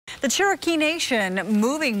The Cherokee Nation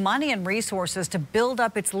moving money and resources to build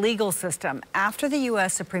up its legal system after the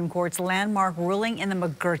U.S. Supreme Court's landmark ruling in the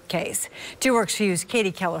McGirt case. 2 Works for You's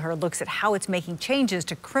Katie Kelleher looks at how it's making changes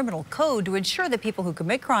to criminal code to ensure that people who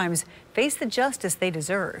commit crimes face the justice they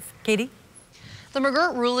deserve. Katie? The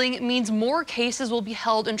McGirt ruling means more cases will be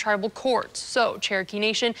held in tribal courts, so Cherokee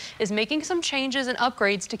Nation is making some changes and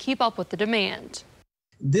upgrades to keep up with the demand.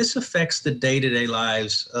 This affects the day-to-day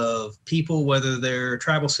lives of people, whether they're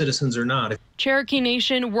tribal citizens or not. Cherokee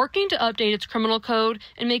Nation working to update its criminal code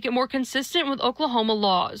and make it more consistent with Oklahoma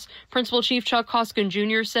laws. Principal Chief Chuck Hoskin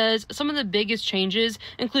Jr. says some of the biggest changes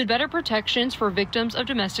include better protections for victims of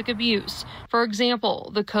domestic abuse. For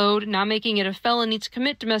example, the code now making it a felony to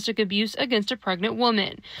commit domestic abuse against a pregnant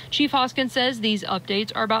woman. Chief Hoskin says these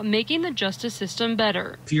updates are about making the justice system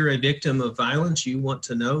better. If you're a victim of violence, you want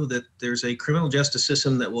to know that there's a criminal justice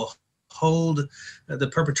system that will hold the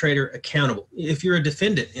perpetrator accountable. If you're a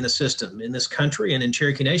defendant in a system in this country and in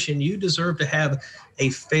Cherokee Nation, you deserve to have a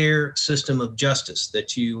fair system of justice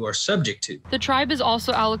that you are subject to. The tribe is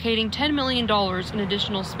also allocating $10 million in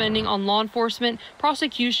additional spending on law enforcement,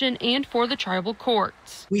 prosecution, and for the tribal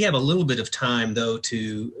courts. We have a little bit of time, though,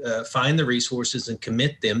 to find the resources and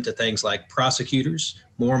commit them to things like prosecutors,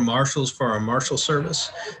 more marshals for our marshal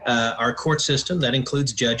service, our court system, that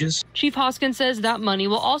includes judges. Chief Hoskin says that money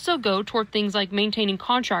will also go toward things like maintaining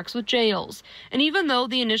contracts with jails. And even though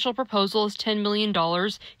the initial proposal is $10 million,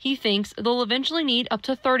 he thinks they'll eventually need up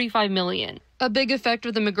to $35 million. A big effect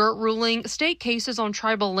of the McGirt ruling, state cases on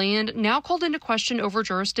tribal land now called into question over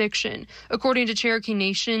jurisdiction. According to Cherokee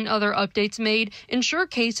Nation, other updates made ensure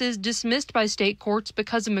cases dismissed by state courts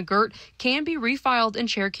because of McGirt can be refiled in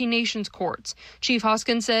Cherokee Nation's courts. Chief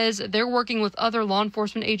Hoskin says they're working with other law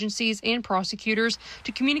enforcement agencies and prosecutors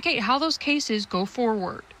to communicate how those cases go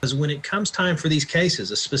forward. Because when it comes time for these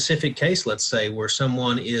cases, a specific case, let's say, where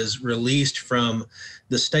someone is released from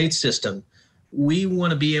the state system, we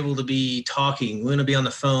want to be able to be talking. We want to be on the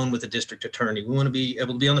phone with the district attorney. We want to be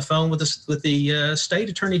able to be on the phone with the state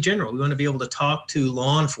attorney general. We want to be able to talk to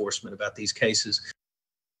law enforcement about these cases.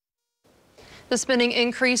 The spending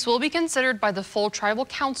increase will be considered by the full tribal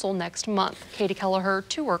council next month. Katie Kelleher,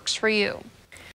 2 Works for You.